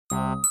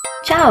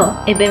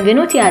Ciao e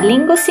benvenuti a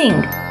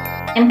LingoSing!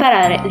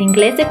 Imparare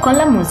l'inglese con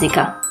la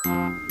musica.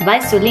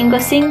 Vai su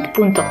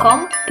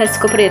lingosing.com per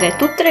scoprire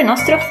tutte le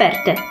nostre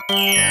offerte.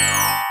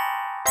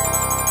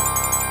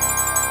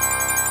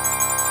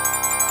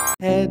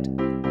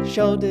 Head,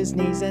 shoulders,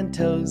 knees and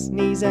toes,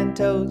 knees and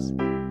toes.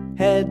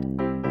 Head,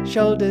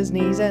 shoulders,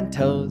 knees and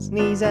toes,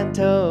 knees and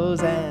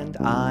toes. And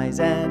eyes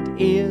and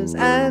ears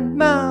and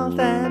mouth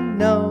and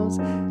nose.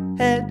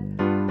 Head,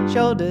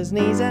 shoulders,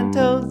 knees and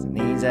toes,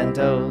 knees and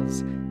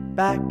toes.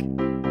 Back,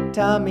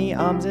 tummy,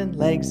 arms and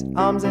legs,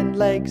 arms and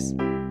legs.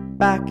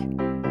 Back,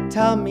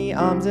 tummy,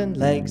 arms and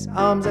legs,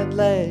 arms and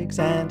legs.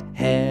 And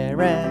hair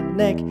and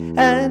neck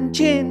and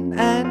chin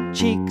and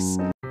cheeks.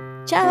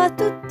 Ciao a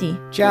tutti!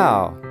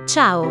 Ciao!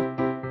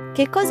 Ciao!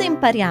 Che cosa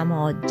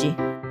impariamo oggi?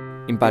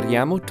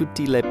 Impariamo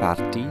tutte le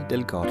parti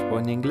del corpo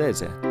in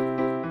inglese.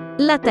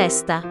 La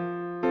testa,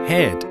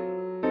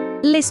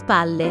 Head, le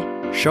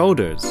spalle,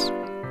 shoulders,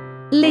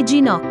 le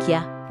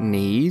ginocchia,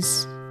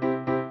 knees,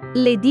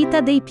 le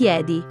dita dei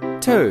piedi,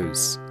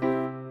 toes,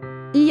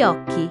 gli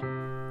occhi,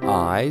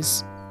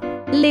 eyes,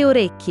 le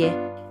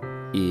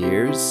orecchie,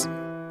 ears,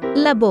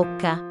 la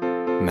bocca,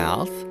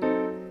 mouth,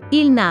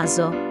 il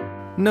naso.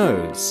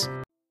 nose.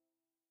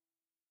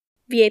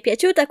 Vi è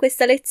piaciuta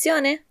questa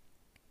lezione?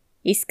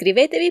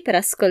 Iscrivetevi per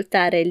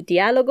ascoltare il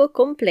dialogo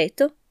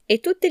completo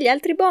e tutti gli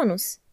altri bonus.